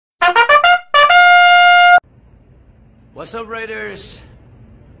What's up, riders?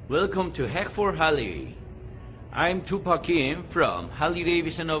 Welcome to Hack for Harley. I'm Tupac Kim from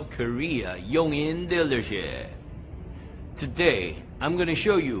Harley-Davidson of Korea Yongin dealership. Today, I'm gonna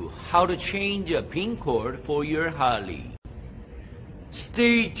show you how to change a pin code for your Harley.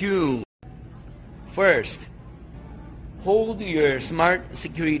 Stay tuned. First, hold your smart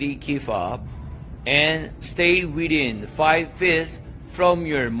security key fob and stay within 5 feet from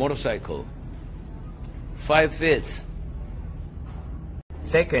your motorcycle. 5 feet.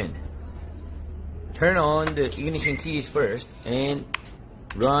 Second, turn on the ignition keys first and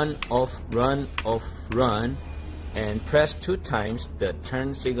run off, and press 2 times the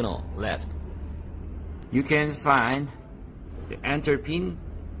turn signal left. You can find the enter pin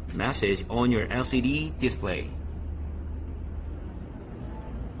message on your LCD display.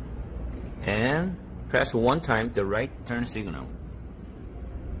 And press 1 time the right turn signal.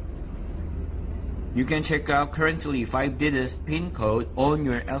 You can check out currently 5 digits pin code on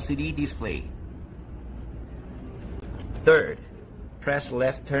your LCD display. Third, press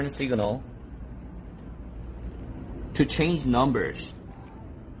left turn signal to change numbers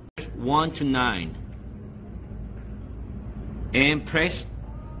 1 to 9, and press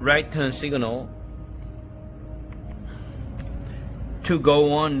right turn signal to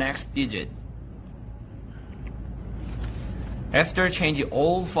go on next digit. After changing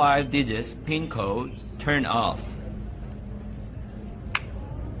all 5 digits pin code, turn off.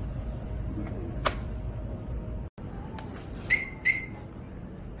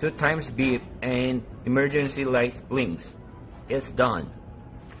 Two times beep and emergency light blinks. It's done.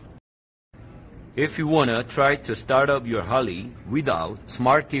 If you wanna try to start up your Harley without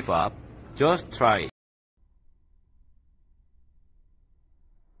smart key fob, just try it.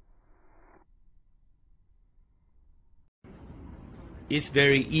 It's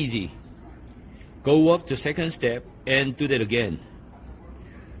very easy. Go up to second step and do that again.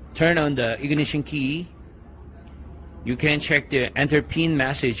 Turn on the ignition key. You can check the enter pin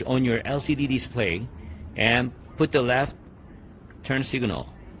message on your LCD display and put the left turn signal.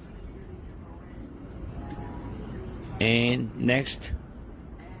 And next.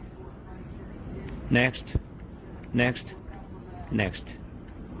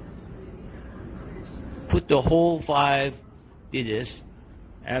 Put the whole 5 digits.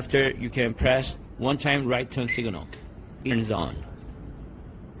 After, you can press 1 time right turn signal. It turns on.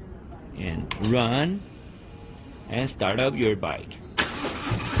 And run and start up your bike.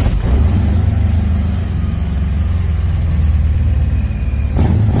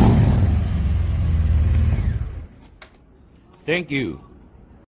 Thank you.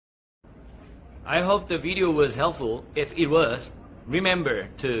 I hope the video was helpful. If it was, remember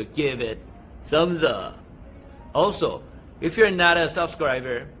to give it thumbs up. Also, if you're not a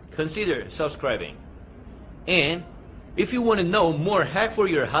subscriber, consider subscribing. And if you want to know more hack for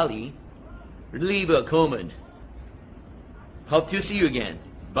your Harley, leave a comment. Hope to see you again.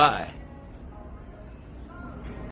 Bye.